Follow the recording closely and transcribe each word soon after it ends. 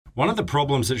One of the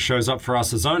problems that shows up for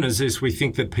us as owners is we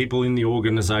think that people in the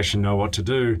organization know what to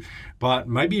do, but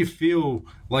maybe you feel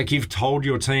like you've told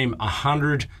your team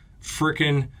 100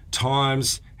 frickin'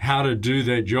 times how to do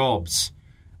their jobs.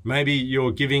 Maybe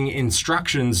you're giving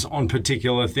instructions on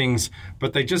particular things,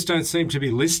 but they just don't seem to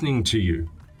be listening to you.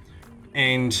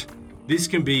 And this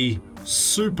can be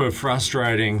super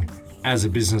frustrating as a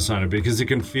business owner because it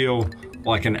can feel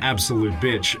like an absolute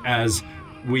bitch as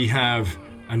we have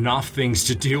enough things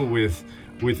to deal with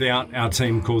without our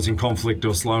team causing conflict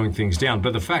or slowing things down.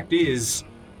 But the fact is,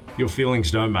 your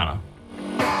feelings don't matter.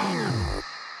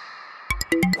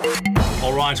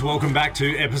 All right, welcome back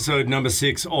to episode number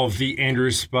 6 of the Andrew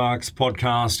Sparks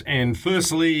podcast. And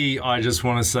firstly, I just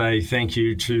want to say thank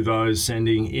you to those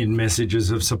sending in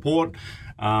messages of support.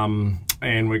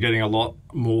 And we're getting a lot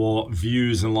more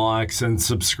views and likes and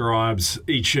subscribes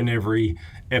each and every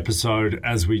episode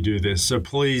as we do this. So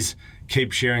please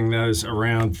keep sharing those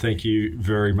around. Thank you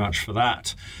very much for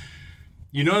that.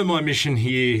 You know, my mission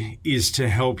here is to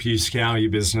help you scale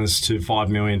your business to $5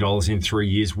 million in 3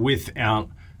 years without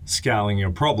scaling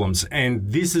your problems. And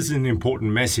this is an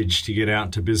important message to get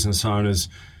out to business owners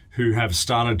who have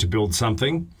started to build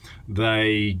something.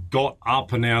 They got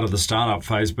up and out of the startup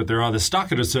phase, but they're either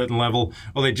stuck at a certain level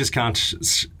or they just can't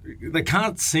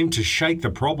seem to shake the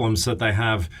problems that they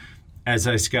have as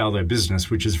they scale their business,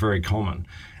 which is very common.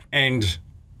 And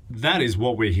that is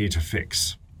what we're here to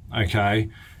fix, okay?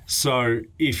 So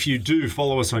if you do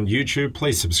follow us on YouTube,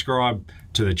 please subscribe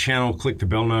to the channel, click the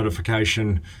bell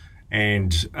notification,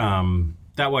 and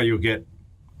that way you'll get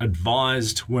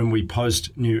advised when we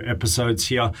post new episodes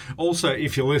here. Also,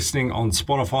 if you're listening on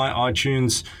Spotify,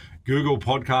 iTunes, Google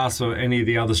Podcasts, or any of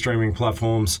the other streaming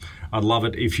platforms, I'd love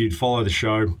it if you'd follow the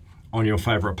show on your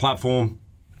favorite platform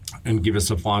and give us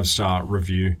a 5-star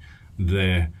review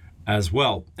there as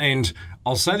well. And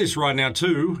I'll say this right now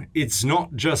too, it's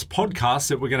not just podcasts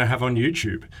that we're going to have on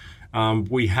YouTube.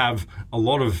 We have a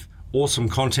lot of awesome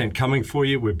content coming for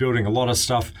you. We're building a lot of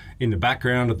stuff in the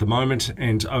background at the moment,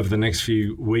 and over the next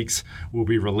few weeks, we'll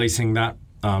be releasing that.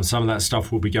 Some of that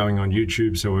stuff will be going on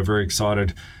YouTube, so we're very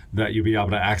excited that you'll be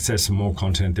able to access some more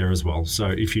content there as well.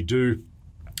 So if you do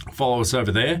follow us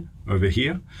over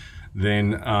here,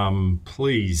 then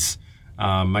please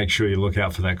make sure you look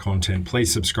out for that content.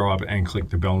 Please subscribe and click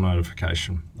the bell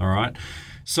notification. All right.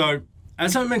 So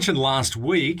as I mentioned last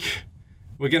week,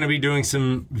 we're going to be doing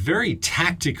some very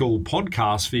tactical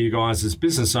podcasts for you guys as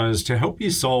business owners to help you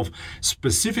solve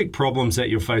specific problems that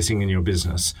you're facing in your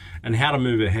business and how to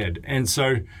move ahead. And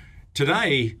so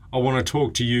today I want to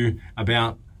talk to you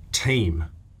about team.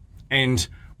 And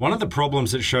one of the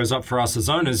problems that shows up for us as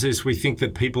owners is we think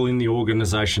that people in the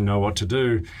organization know what to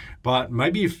do, but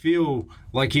maybe you feel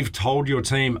like you've told your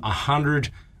team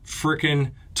 100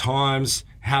 frickin' times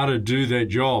how to do their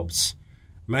jobs.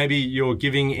 Maybe you're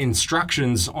giving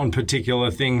instructions on particular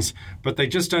things, but they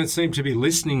just don't seem to be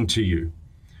listening to you.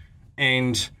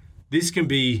 And this can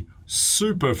be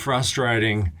super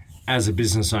frustrating as a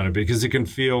business owner because it can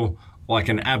feel like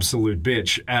an absolute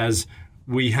bitch as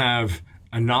we have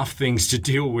enough things to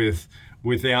deal with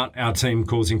without our team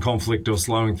causing conflict or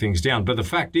slowing things down. But the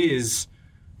fact is,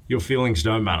 your feelings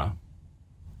don't matter.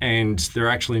 And they're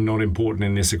actually not important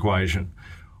in this equation.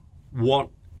 What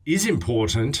is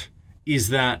important is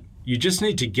that you just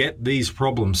need to get these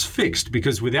problems fixed,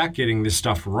 because without getting this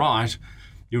stuff right,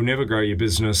 you'll never grow your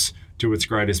business to its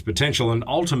greatest potential. And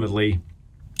ultimately,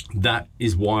 that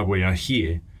is why we are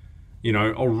here. You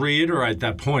know, I'll reiterate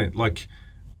that point. Like,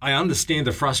 I understand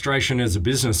the frustration as a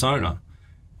business owner,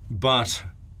 but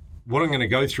what I'm going to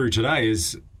go through today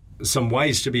is some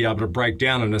ways to be able to break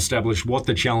down and establish what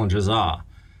the challenges are.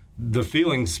 The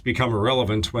feelings become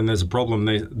irrelevant when there's a problem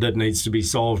that needs to be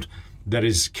solved that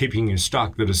is keeping you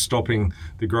stuck, that is stopping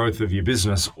the growth of your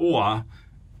business. Or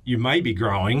you may be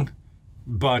growing,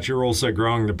 but you're also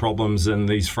growing the problems, and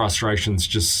these frustrations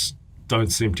just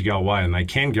don't seem to go away, and they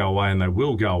can go away and they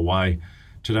will go away.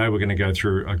 Today, we're going to go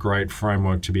through a great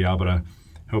framework to be able to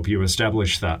help you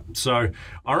establish that. So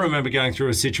I remember going through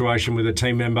a situation with a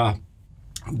team member.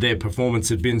 Their performance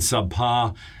had been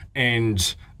subpar,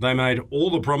 and they made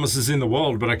all the promises in the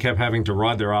world, but I kept having to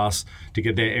ride their ass to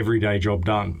get their everyday job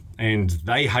done. And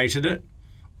they hated it.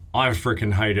 I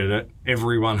freaking hated it.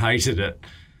 Everyone hated it.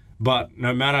 But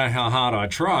no matter how hard I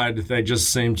tried, they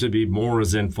just seemed to be more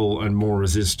resentful and more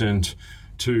resistant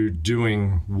to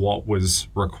doing what was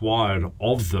required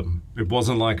of them. It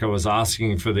wasn't like I was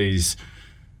asking for these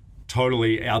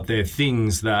totally out there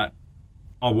things that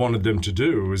I wanted them to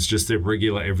do. It was just their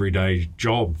regular everyday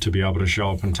job to be able to show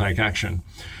up and take action.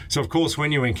 So of course,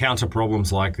 when you encounter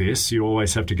problems like this, you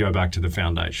always have to go back to the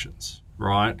foundations,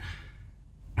 right?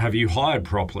 have you hired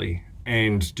properly?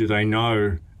 And do they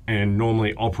know and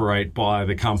normally operate by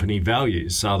the company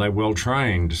values? Are they well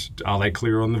trained? Are they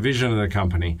clear on the vision of the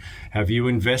company? Have you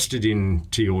invested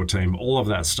into your team? All of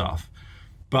that stuff.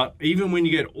 But even when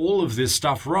you get all of this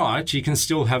stuff right, you can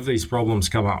still have these problems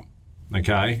come up,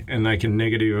 okay? And they can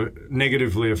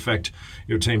negatively affect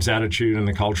your team's attitude and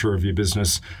the culture of your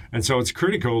business. And so it's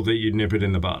critical that you nip it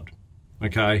in the bud,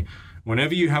 okay?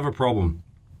 Whenever you have a problem,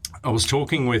 I was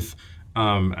talking with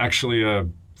actually a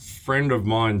friend of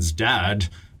mine's dad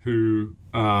who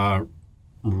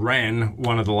ran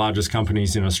one of the largest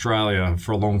companies in Australia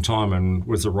for a long time and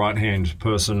was the right-hand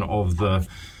person of the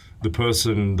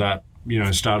person that, you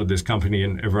know, started this company,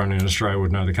 and everyone in Australia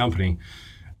would know the company.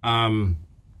 A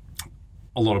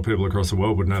lot of people across the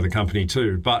world would know the company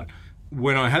too. But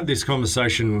when I had this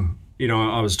conversation, you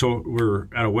know, we were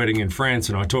at a wedding in France,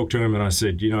 and I talked to him and I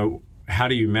said, you know, how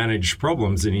do you manage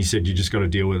problems? And he said, you just got to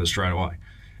deal with it straight away.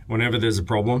 Whenever there's a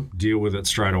problem, deal with it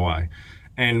straight away.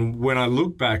 And when I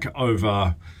look back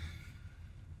over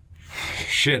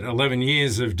 11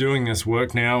 years of doing this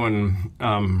work now and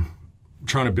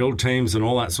trying to build teams and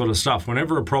all that sort of stuff,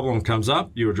 whenever a problem comes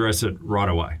up, you address it right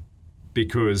away,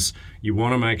 because you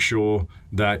want to make sure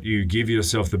that you give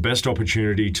yourself the best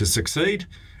opportunity to succeed,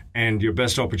 and your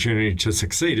best opportunity to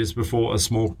succeed is before a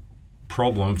small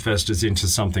problem festers into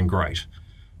something great,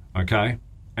 okay?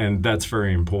 And that's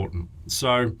very important.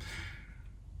 So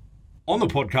on the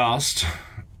podcast,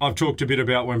 I've talked a bit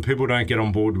about when people don't get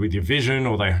on board with your vision,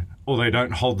 or they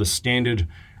don't hold the standard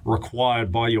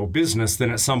required by your business, then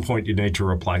at some point you need to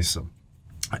replace them.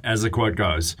 As the quote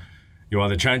goes, you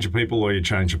either change your people or you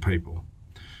change your people.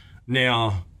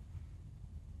 Now,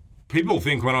 people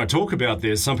think when I talk about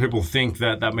this, some people think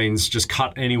that means just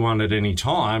cut anyone at any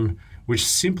time, which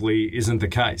simply isn't the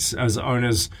case. As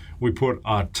owners, we put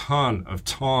a ton of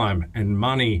time and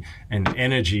money and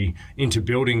energy into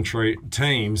building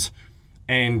teams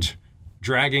and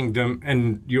dragging them.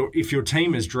 And if your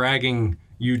team is dragging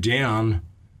you down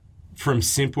from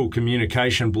simple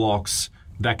communication blocks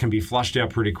that can be flushed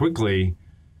out pretty quickly,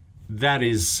 that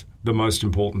is the most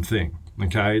important thing,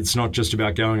 okay? It's not just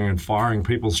about going and firing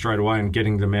people straight away and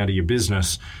getting them out of your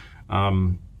business.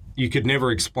 You could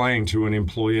never explain to an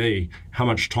employee how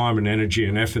much time and energy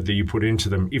and effort that you put into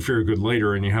them. If you're a good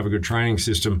leader and you have a good training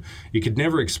system, you could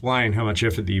never explain how much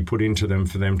effort that you put into them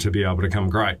for them to be able to become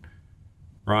great,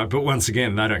 right? But once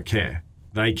again, they don't care.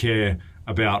 They care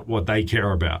about what they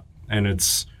care about. And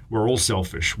we're all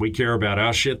selfish. We care about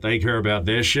our shit. They care about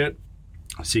their shit.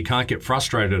 So you can't get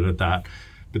frustrated at that.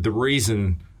 But the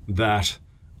reason that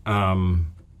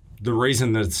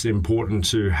it's important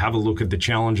to have a look at the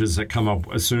challenges that come up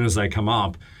as soon as they come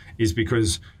up is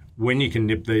because when you can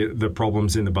nip the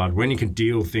problems in the bud, when you can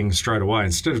deal things straight away,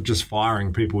 instead of just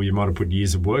firing people you might have put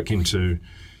years of work into,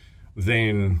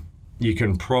 then you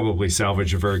can probably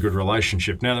salvage a very good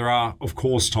relationship. Now, there are, of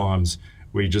course, times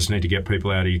where you just need to get people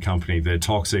out of your company. They're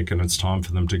toxic and it's time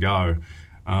for them to go.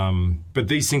 But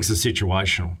these things are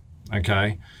situational,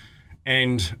 okay?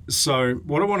 And so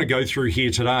what I want to go through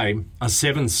here today are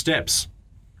 7 steps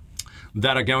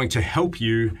that are going to help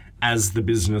you as the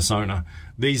business owner.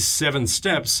 These 7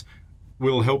 steps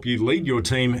will help you lead your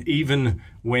team even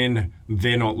when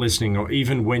they're not listening, or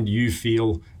even when you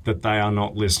feel that they are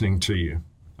not listening to you,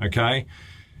 okay?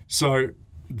 So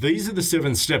these are the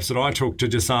 7 steps that I took to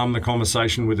disarm the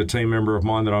conversation with a team member of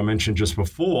mine that I mentioned just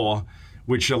before,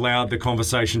 which allowed the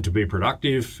conversation to be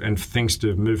productive and for things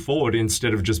to move forward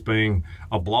instead of just being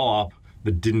a blow-up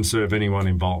that didn't serve anyone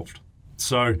involved.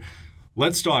 So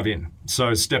let's dive in.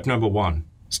 So step number 1.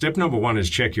 Step number 1 is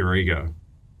check your ego,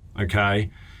 okay?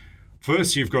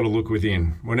 First, you've got to look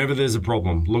within. Whenever there's a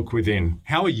problem, look within.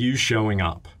 How are you showing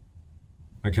up?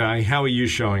 Okay, how are you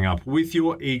showing up? With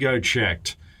your ego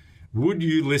checked, would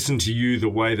you listen to you the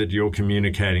way that you're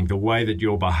communicating, the way that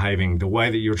you're behaving, the way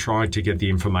that you're trying to get the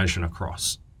information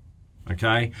across?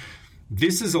 Okay?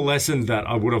 This is a lesson that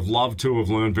I would have loved to have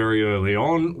learned very early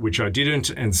on, which I didn't,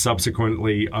 and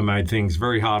subsequently I made things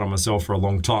very hard on myself for a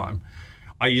long time.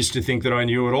 I used to think that I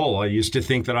knew it all. I used to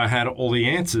think that I had all the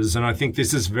answers, and I think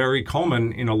this is very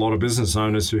common in a lot of business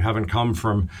owners who haven't come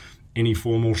from any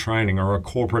formal training or a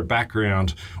corporate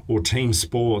background or team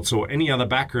sports or any other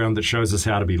background that shows us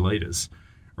how to be leaders,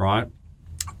 right?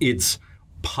 It's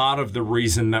part of the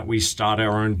reason that we start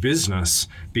our own business,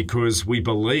 because we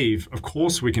believe, of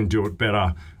course, we can do it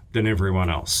better than everyone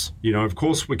else. You know, of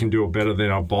course, we can do it better than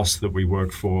our boss that we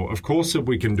work for. Of course,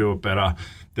 we can do it better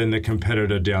than the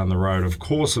competitor down the road. Of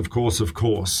course.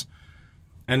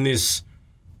 And this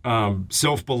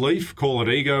self-belief, call it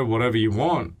ego, whatever you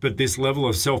want. But this level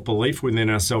of self-belief within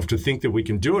ourselves to think that we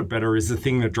can do it better is the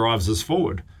thing that drives us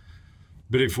forward.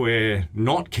 But if we're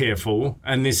not careful,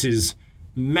 and this is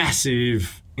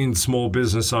massive in small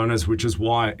business owners, which is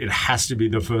why it has to be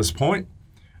the first point,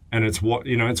 and it's what,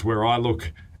 it's where I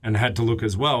look and had to look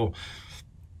as well.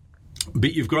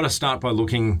 But you've got to start by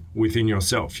looking within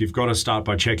yourself. You've got to start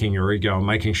by checking your ego and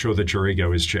making sure that your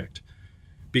ego is checked.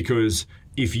 Because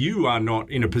if you are not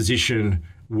in a position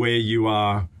where you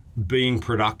are being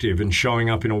productive and showing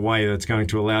up in a way that's going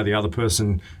to allow the other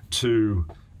person to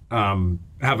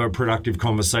have a productive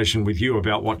conversation with you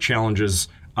about what challenges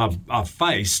are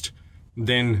faced,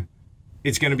 then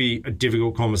it's going to be a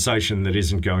difficult conversation that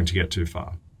isn't going to get too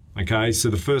far. Okay, so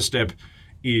the first step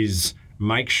is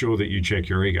make sure that you check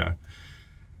your ego.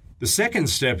 The second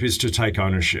step is to take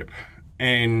ownership.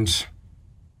 And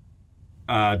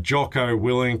Jocko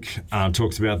Willink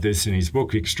talks about this in his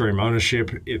book, Extreme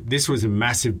Ownership. This was a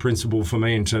massive principle for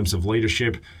me in terms of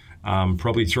leadership,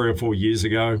 probably 3 or 4 years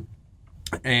ago.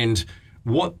 And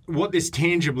what this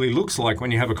tangibly looks like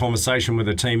when you have a conversation with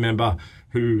a team member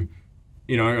who,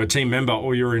 a team member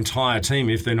or your entire team,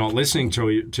 if they're not listening to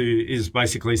you, is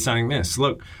basically saying this: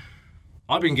 look,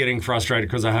 I've been getting frustrated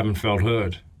because I haven't felt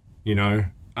heard,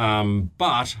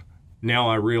 but now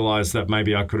I realize that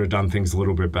maybe I could have done things a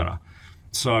little bit better.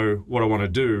 So what I want to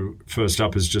do first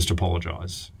up is just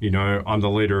apologize. I'm the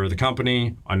leader of the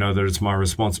company. I know that it's my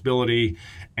responsibility.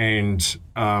 And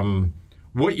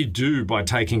what you do by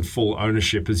taking full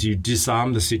ownership is you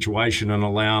disarm the situation and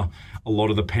allow a lot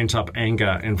of the pent-up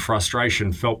anger and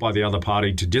frustration felt by the other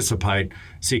party to dissipate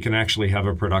so you can actually have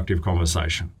a productive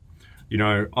conversation.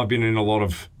 I've been in a lot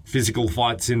of physical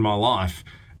fights in my life,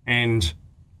 and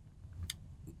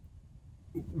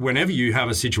whenever you have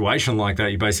a situation like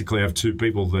that, you basically have two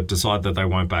people that decide that they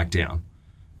won't back down,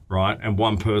 right? And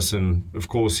one person, of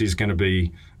course, is going to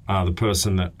be the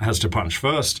person that has to punch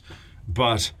first.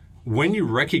 But when you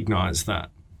recognize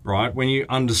that, right, when you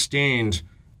understand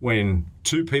when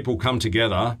two people come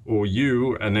together, or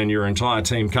you and then your entire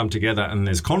team come together and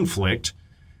there's conflict,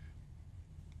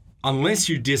 unless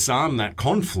you disarm that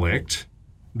conflict,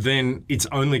 then it's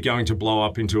only going to blow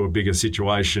up into a bigger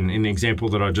situation. In the example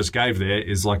that I just gave there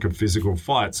is like a physical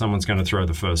fight. Someone's going to throw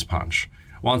the first punch.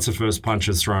 Once the first punch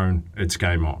is thrown, it's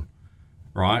game on,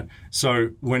 right?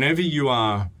 So whenever you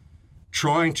are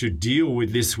trying to deal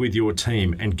with this with your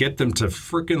team and get them to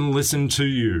frickin' listen to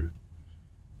you,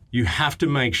 you have to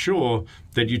make sure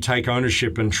that you take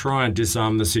ownership and try and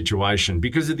disarm the situation,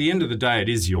 because at the end of the day, it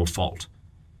is your fault.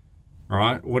 All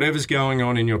right, whatever's going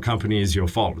on in your company is your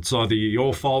fault. It's either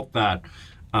your fault that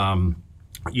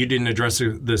you didn't address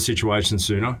the situation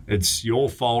sooner. It's your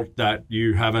fault that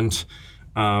you haven't,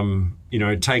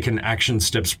 taken action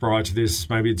steps prior to this.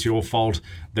 Maybe it's your fault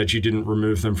that you didn't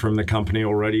remove them from the company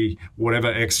already.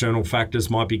 Whatever external factors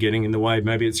might be getting in the way,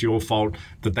 maybe it's your fault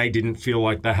that they didn't feel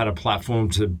like they had a platform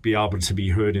to be able to be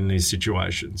heard in these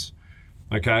situations.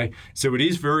 Okay, so it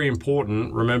is very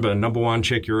important. Remember, number one,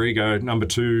 check your ego. Number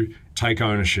two, take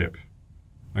ownership.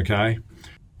 Okay,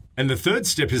 and the third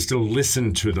step is to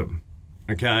listen to them.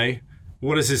 Okay,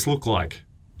 what does this look like?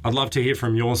 I'd love to hear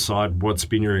from your side. What's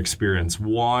been your experience?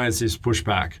 Why is this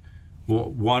pushback?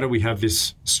 Why do we have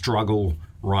this struggle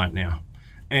right now?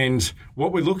 And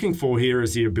what we're looking for here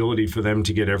is the ability for them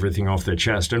to get everything off their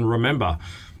chest. And remember,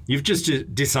 you've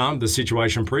just disarmed the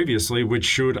situation previously, which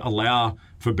should allow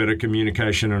for better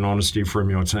communication and honesty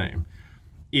from your team.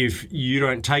 If you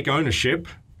don't take ownership,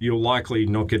 you'll likely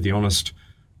not get the honest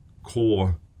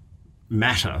core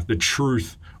matter, the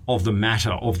truth of the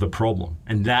matter of the problem.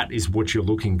 And that is what you're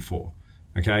looking for.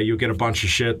 Okay, you'll get a bunch of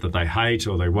shit that they hate,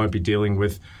 or they won't be dealing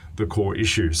with the core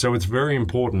issue. So it's very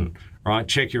important, right?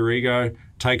 Check your ego,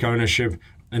 take ownership,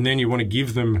 and then you want to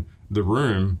give them the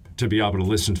room to be able to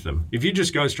listen to them. If you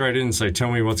just go straight in and say, tell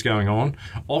me what's going on,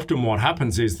 often what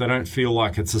happens is they don't feel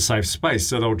like it's a safe space.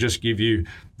 So they'll just give you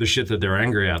the shit that they're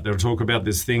angry at. They'll talk about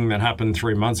this thing that happened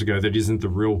 3 months ago that isn't the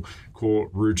real core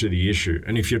root of the issue.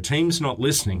 And if your team's not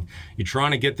listening, you're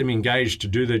trying to get them engaged to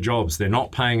do their jobs. They're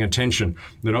not paying attention.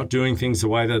 They're not doing things the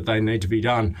way that they need to be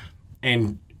done.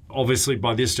 And obviously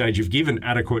by this stage, you've given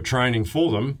adequate training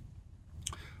for them.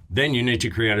 Then you need to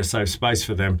create a safe space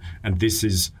for them. And this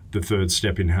is the third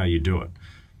step in how you do it.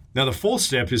 Now, the fourth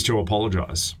step is to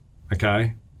apologize,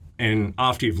 okay? And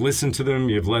after you've listened to them,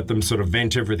 you've let them sort of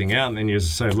vent everything out, and then you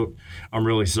just say, look, I'm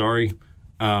really sorry.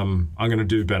 I'm going to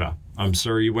do better. I'm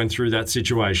sorry you went through that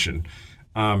situation.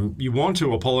 You want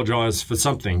to apologize for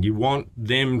something. You want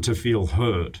them to feel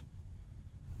heard,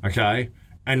 okay?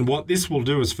 And what this will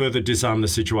do is further disarm the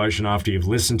situation after you've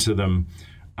listened to them.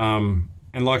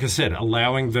 And like I said,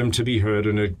 allowing them to be heard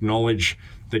and acknowledge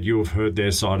that you have heard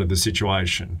their side of the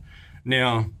situation.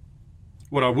 Now,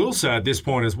 what I will say at this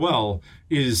point as well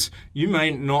is you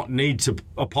may not need to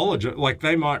apologize. Like,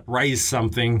 they might raise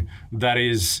something that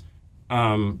is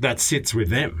that sits with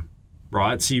them,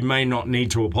 right? So you may not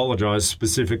need to apologize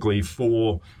specifically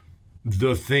for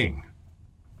the thing.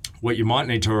 What you might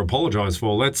need to apologize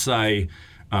for, let's say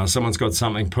someone's got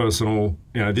something personal.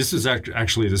 This is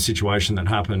actually the situation that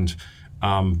happened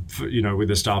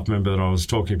with a staff member that I was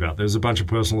talking about. There's a bunch of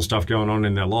personal stuff going on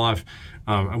in their life.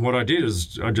 And what I did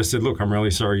is I just said, look, I'm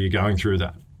really sorry you're going through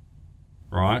that,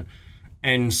 right?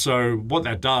 And so what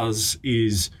that does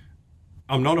is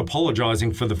I'm not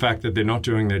apologizing for the fact that they're not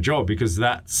doing their job, because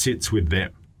that sits with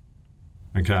them,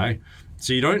 okay?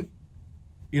 So you don't,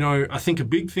 I think a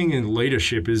big thing in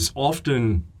leadership is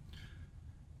often,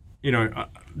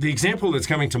 the example that's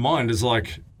coming to mind is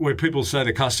like where people say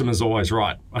the customer's always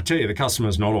right. I tell you, the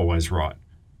customer's not always right,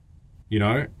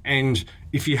 and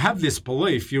if you have this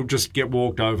belief, you'll just get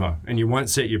walked over and you won't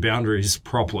set your boundaries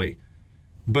properly.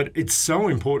 But it's so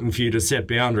important for you to set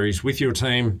boundaries with your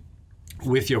team,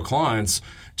 with your clients,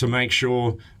 to make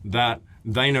sure that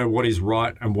they know what is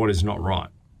right and what is not right,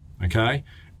 okay?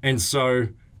 And so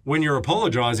when you're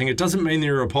apologizing, it doesn't mean that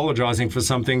you're apologizing for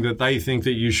something that they think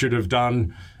that you should have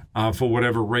done for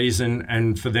whatever reason,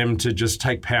 and for them to just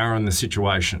take power in the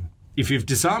situation. If you've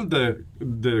disarmed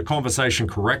the conversation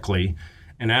correctly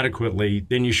and adequately,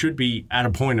 then you should be at a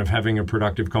point of having a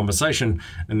productive conversation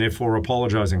and therefore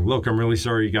apologizing. Look, I'm really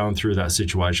sorry you're going through that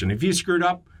situation. If you screwed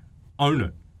up, own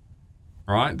it.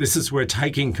 All right? This is where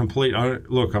taking complete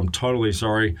look, I'm totally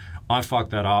sorry. I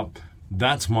fucked that up.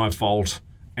 That's my fault.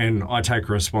 And I take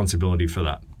responsibility for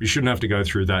that. You shouldn't have to go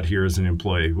through that here as an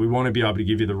employee. We want to be able to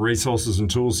give you the resources and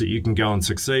tools that you can go and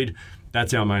succeed.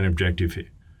 That's our main objective here.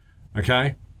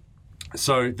 Okay?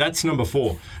 So that's number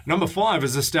 4. Number 5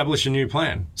 is establish a new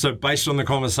plan. So based on the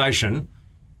conversation,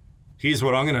 here's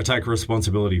what I'm going to take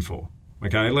responsibility for.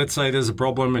 Okay? Let's say there's a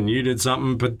problem and you did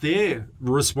something, but they're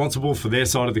responsible for their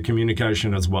side of the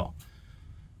communication as well.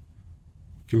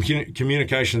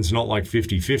 Communication's not like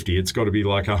 50-50. It's got to be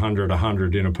like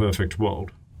 100-100 in a perfect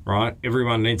world, right?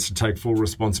 Everyone needs to take full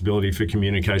responsibility for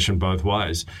communication both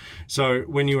ways. So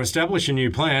when you establish a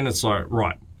new plan, it's like,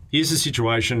 right, here's the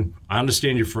situation. I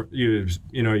understand your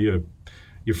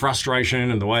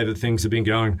frustration and the way that things have been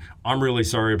going. I'm really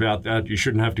sorry about that. You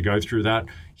shouldn't have to go through that.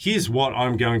 Here's what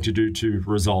I'm going to do to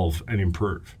resolve and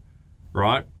improve,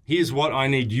 right? Here's what I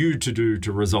need you to do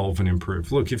to resolve and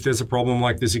improve. Look, if there's a problem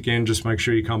like this again, just make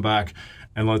sure you come back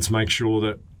and let's make sure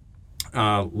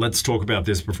that let's talk about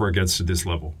this before it gets to this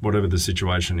level, whatever the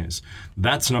situation is.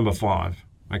 That's number 5,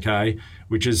 okay,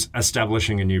 which is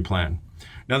establishing a new plan.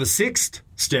 Now, the 6th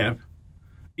step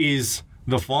is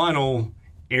the final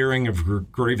airing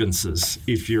of grievances.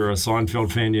 If you're a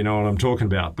Seinfeld fan, you know what I'm talking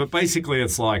about. But basically,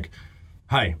 it's like,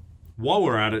 hey, while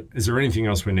we're at it, is there anything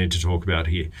else we need to talk about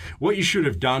here? What you should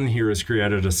have done here is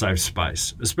created a safe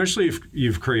space, especially if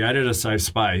you've created a safe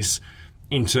space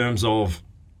in terms of,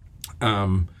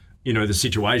 the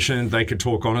situation. They could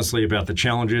talk honestly about the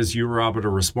challenges. You were able to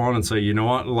respond and say, you know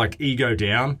what, like ego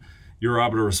down. You were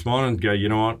able to respond and go, you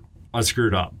know what, I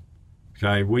screwed up.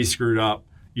 Okay, we screwed up.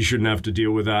 You shouldn't have to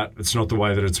deal with that. It's not the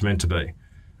way that it's meant to be.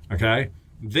 Okay?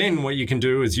 Then what you can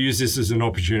do is use this as an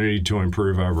opportunity to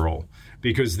improve overall.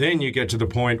 Because then you get to the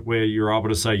point where you're able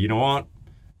to say, you know what,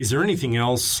 is there anything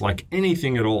else, like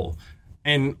anything at all?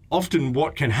 And often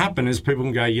what can happen is people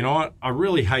can go, you know what, I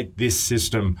really hate this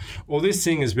system, or this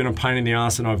thing has been a pain in the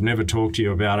ass and I've never talked to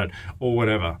you about it, or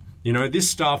whatever. This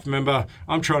staff member,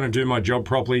 I'm trying to do my job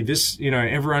properly. This,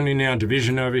 everyone in our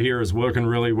division over here is working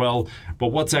really well, but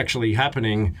what's actually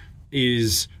happening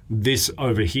is this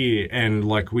over here, and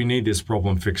like we need this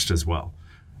problem fixed as well.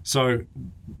 So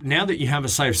now that you have a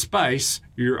safe space,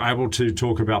 you're able to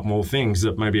talk about more things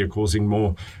that maybe are causing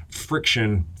more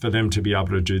friction for them to be able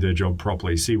to do their job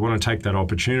properly. So you want to take that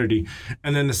opportunity.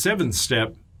 And then the 7th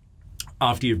step,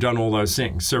 after you've done all those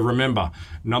things. So remember,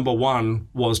 number 1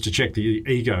 was to check the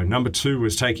ego. Number 2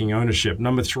 was taking ownership.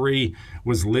 Number 3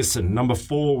 was listen. Number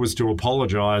 4 was to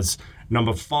apologize.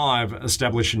 Number 5,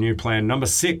 establish a new plan. Number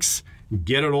 6,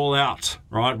 get it all out,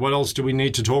 right? What else do we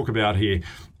need to talk about here?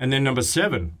 And then number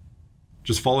 7,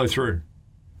 just follow through.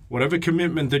 Whatever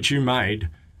commitment that you made,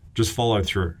 just follow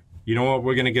through. You know what?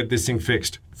 We're going to get this thing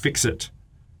fixed. Fix it.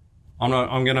 I'm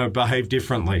going to behave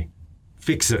differently.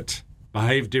 Fix it.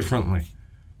 Behave differently.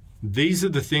 These are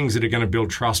the things that are going to build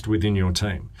trust within your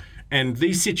team. And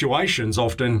these situations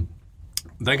often,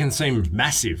 they can seem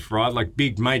massive, right? Like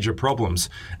big, major problems.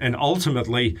 And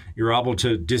ultimately, you're able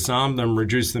to disarm them,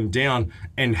 reduce them down,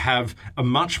 and have a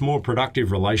much more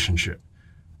productive relationship.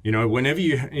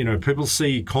 Whenever people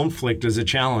see conflict as a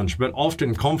challenge, but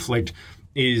often conflict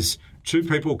is two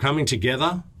people coming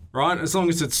together, right? As long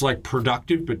as it's like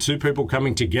productive, but two people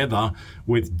coming together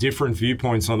with different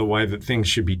viewpoints on the way that things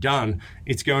should be done,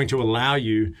 it's going to allow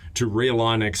you to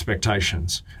realign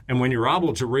expectations. And when you're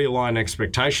able to realign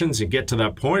expectations and get to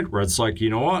that point where it's like, you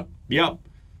know what? Yep,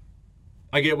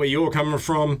 I get where you're coming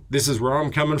from. This is where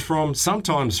I'm coming from.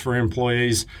 Sometimes for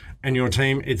employees and your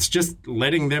team, it's just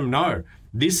letting them know,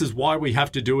 this is why we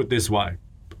have to do it this way.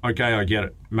 Okay, I get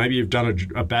it. Maybe you've done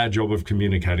a bad job of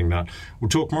communicating that. We'll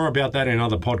talk more about that in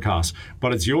other podcasts,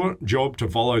 but it's your job to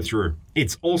follow through.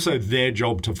 It's also their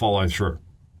job to follow through.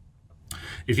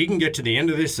 If you can get to the end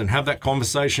of this and have that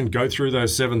conversation, go through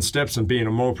those 7 steps and be in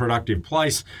a more productive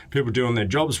place, people doing their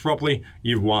jobs properly,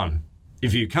 you've won.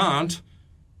 If you can't,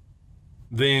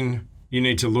 then you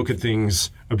need to look at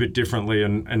things a bit differently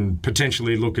and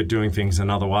potentially look at doing things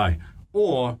another way.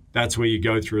 Or that's where you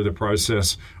go through the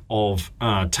process of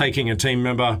taking a team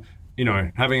member,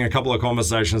 having a couple of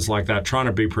conversations like that, trying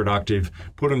to be productive,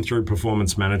 put them through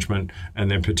performance management, and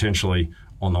then potentially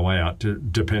on the way out,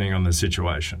 depending on the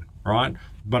situation, right?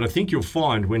 But I think you'll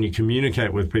find when you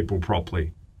communicate with people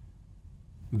properly,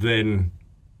 then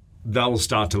they'll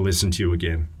start to listen to you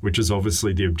again, which is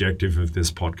obviously the objective of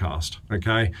this podcast,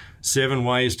 okay? 7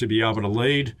 ways to be able to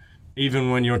lead,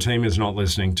 even when your team is not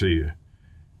listening to you.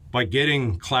 By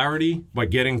getting clarity, by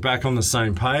getting back on the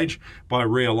same page, by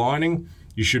realigning,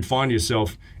 you should find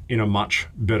yourself in a much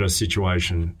better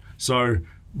situation. So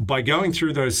by going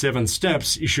through those 7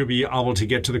 steps, you should be able to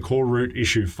get to the core root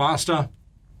issue faster,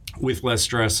 with less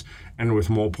stress, and with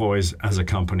more poise as a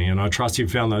company. And I trust you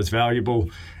found those valuable,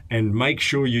 and make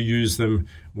sure you use them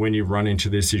when you run into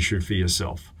this issue for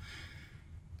yourself.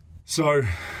 So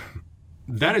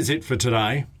that is it for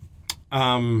today.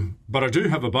 But I do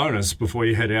have a bonus before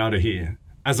you head out of here.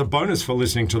 As a bonus for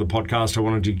listening to the podcast, I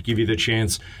wanted to give you the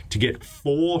chance to get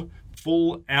 4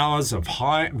 full hours of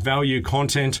high value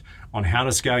content on how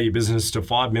to scale your business to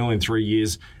 5 million in 3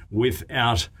 years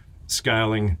without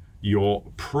scaling your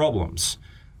problems.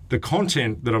 The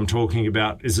content that I'm talking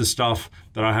about is the stuff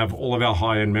that I have all of our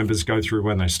high-end members go through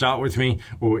when they start with me,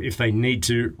 or if they need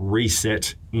to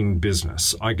reset in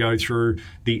business. I go through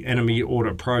the enemy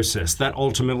audit process. That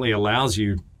ultimately allows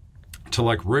you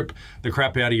to rip the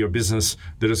crap out of your business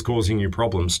that is causing you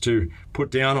problems, to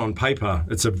put down on paper.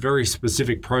 It's a very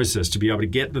specific process to be able to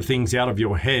get the things out of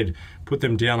your head, put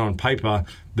them down on paper,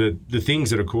 the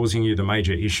things that are causing you the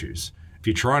major issues. If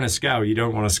you're trying to scale, you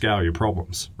don't want to scale your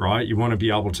problems, right? You want to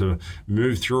be able to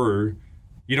move through.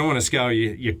 You don't want to scale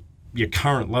your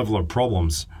current level of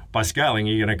problems. By scaling,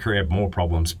 you're going to create more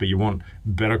problems, but you want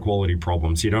better quality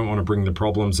problems. You don't want to bring the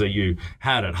problems that you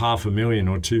had at $500,000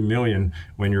 or $2 million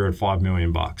when you're at $5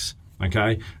 million.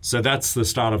 Okay, so that's the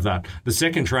start of that. The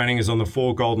second training is on the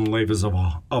 4 golden levers of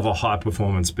a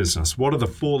high-performance business. What are the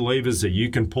 4 levers that you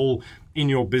can pull in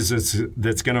your business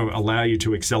that's going to allow you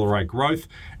to accelerate growth,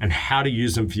 and how to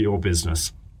use them for your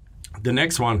business? The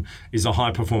next one is a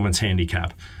high-performance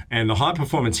handicap. And the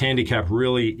high-performance handicap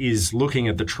really is looking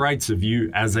at the traits of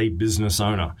you as a business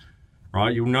owner.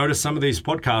 Right? You'll notice some of these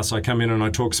podcasts, I come in and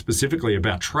I talk specifically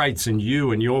about traits in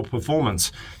you and your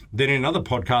performance. Then in other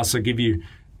podcasts, I give you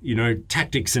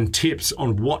tactics and tips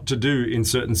on what to do in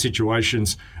certain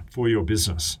situations for your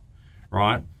business,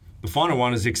 right? The final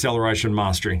one is acceleration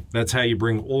mastery. That's how you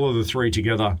bring all of the 3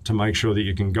 together to make sure that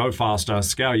you can go faster,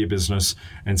 scale your business,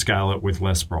 and scale it with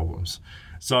less problems.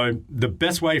 So the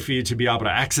best way for you to be able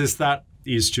to access that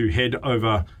is to head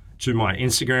over to my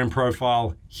Instagram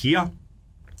profile here,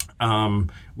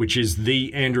 which is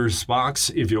the Andrew Sparks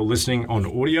if you're listening on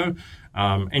audio.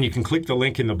 And you can click the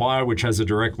link in the bio, which has a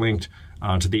direct link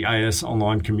to the AS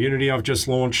online community I've just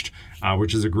launched,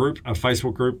 which is a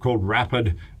Facebook group called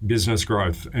Rapid Business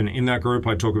Growth. And in that group,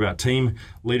 I talk about team,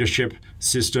 leadership,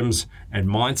 systems, and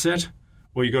mindset.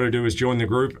 All you got to do is join the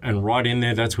group, and right in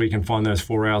there, that's where you can find those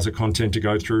 4 hours of content to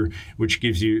go through, which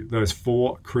gives you those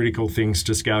 4 critical things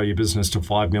to scale your business to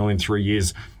 5 million in 3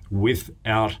 years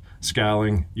without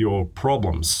scaling your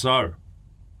problems. So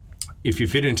if you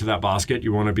fit into that basket,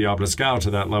 you want to be able to scale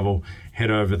to that level, head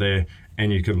over there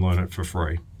and you can learn it for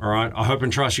free. All right. I hope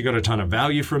and trust you got a ton of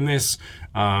value from this.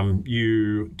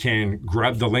 You can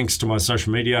grab the links to my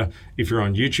social media. If you're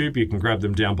on YouTube, you can grab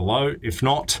them down below. If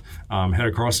not, head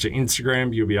across to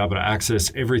Instagram. You'll be able to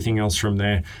access everything else from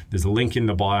there. There's a link in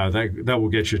the bio that will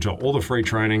get you to all the free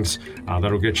trainings.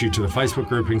 That'll get you to the Facebook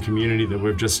group and community that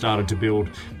we've just started to build,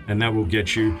 and that will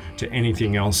get you to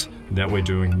anything else that we're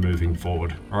doing moving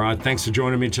forward. All right. Thanks for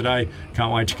joining me today.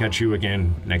 Can't wait to catch you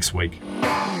again next week.